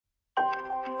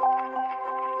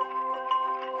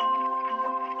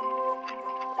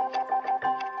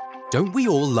Don't we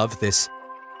all love this?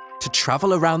 To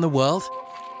travel around the world?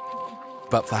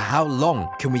 But for how long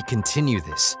can we continue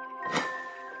this?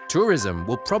 Tourism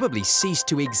will probably cease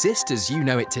to exist as you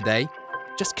know it today.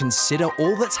 Just consider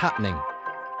all that's happening.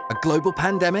 A global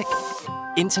pandemic,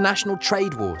 international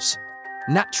trade wars,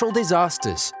 natural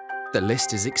disasters. The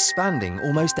list is expanding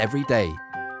almost every day.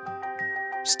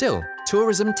 Still,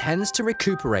 tourism tends to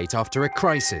recuperate after a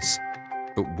crisis.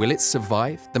 But will it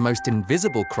survive the most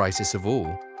invisible crisis of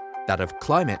all, that of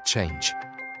climate change?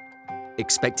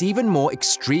 Expect even more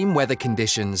extreme weather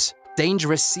conditions,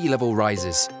 dangerous sea level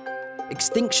rises,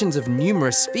 extinctions of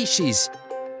numerous species,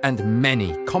 and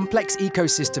many complex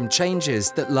ecosystem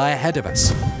changes that lie ahead of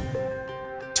us.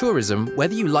 Tourism,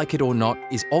 whether you like it or not,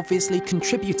 is obviously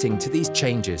contributing to these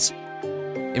changes.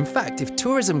 In fact, if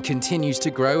tourism continues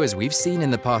to grow as we've seen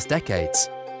in the past decades,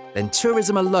 then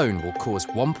tourism alone will cause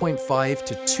 1.5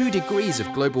 to 2 degrees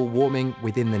of global warming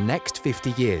within the next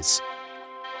 50 years.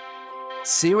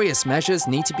 Serious measures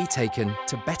need to be taken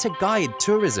to better guide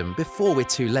tourism before we're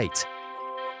too late.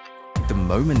 The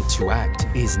moment to act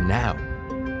is now.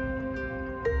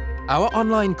 Our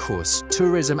online course,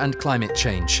 Tourism and Climate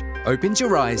Change, opens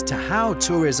your eyes to how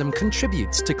tourism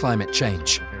contributes to climate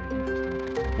change.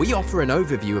 We offer an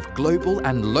overview of global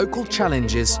and local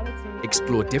challenges,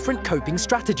 explore different coping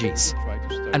strategies,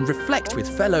 and reflect with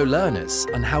fellow learners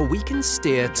on how we can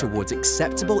steer towards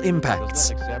acceptable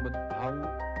impacts.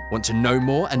 Want to know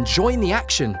more and join the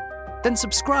action? Then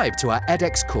subscribe to our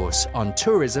EdX course on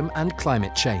tourism and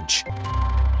climate change.